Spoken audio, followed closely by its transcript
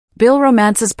Bill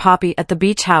romances Poppy at the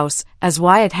beach house as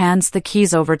Wyatt hands the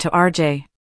keys over to RJ.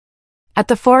 At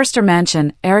the Forrester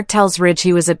mansion, Eric tells Ridge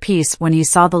he was at peace when he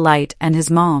saw the light and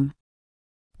his mom.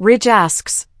 Ridge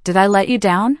asks, "Did I let you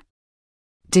down?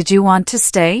 Did you want to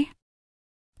stay?"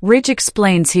 Ridge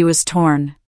explains he was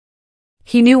torn.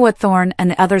 He knew what Thorne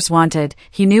and the others wanted,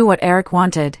 he knew what Eric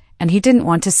wanted, and he didn't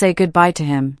want to say goodbye to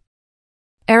him.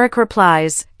 Eric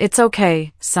replies, "It's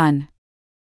okay, son.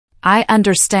 I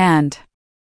understand."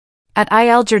 At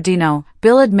Il Giardino,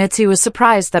 Bill admits he was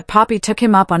surprised that Poppy took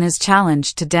him up on his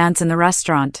challenge to dance in the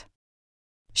restaurant.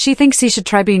 She thinks he should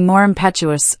try being more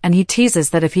impetuous, and he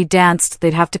teases that if he danced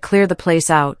they'd have to clear the place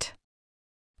out.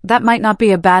 That might not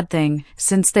be a bad thing,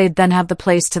 since they'd then have the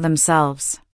place to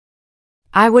themselves.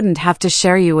 "I wouldn't have to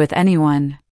share you with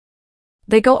anyone."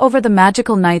 They go over the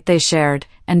magical night they shared,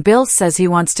 and Bill says he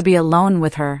wants to be alone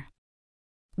with her.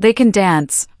 They can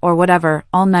dance, or whatever,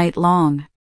 all night long.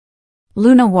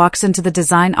 Luna walks into the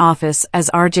design office as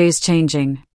RJ's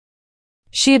changing.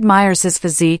 She admires his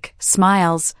physique,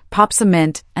 smiles, pops a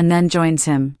mint, and then joins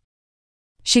him.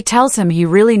 She tells him he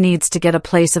really needs to get a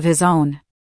place of his own.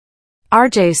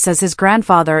 RJ says his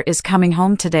grandfather is coming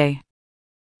home today.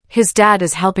 His dad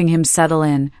is helping him settle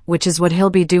in, which is what he'll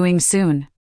be doing soon.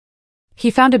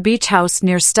 He found a beach house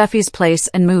near Steffi's place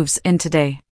and moves in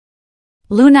today.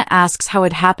 Luna asks how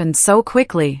it happened so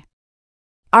quickly.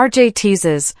 RJ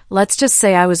teases, "Let's just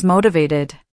say I was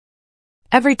motivated."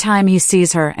 Every time he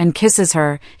sees her and kisses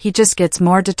her, he just gets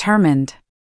more determined.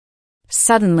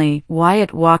 Suddenly,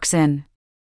 Wyatt walks in.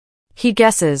 He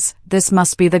guesses, this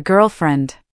must be the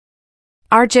girlfriend.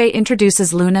 RJ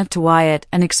introduces Luna to Wyatt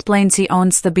and explains he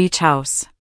owns the beach house.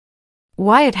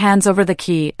 Wyatt hands over the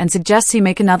key and suggests he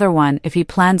make another one if he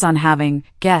plans on having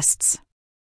guests.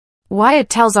 Wyatt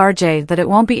tells RJ that it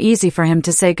won't be easy for him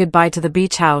to say goodbye to the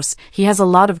beach house, he has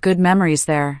a lot of good memories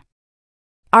there.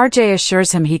 RJ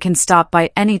assures him he can stop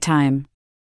by any time.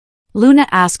 Luna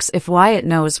asks if Wyatt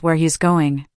knows where he's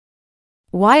going.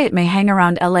 Wyatt may hang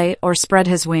around LA or spread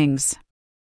his wings.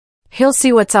 He'll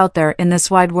see what's out there in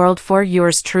this wide world for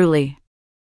yours truly.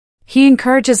 He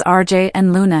encourages RJ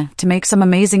and Luna to make some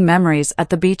amazing memories at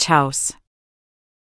the beach house.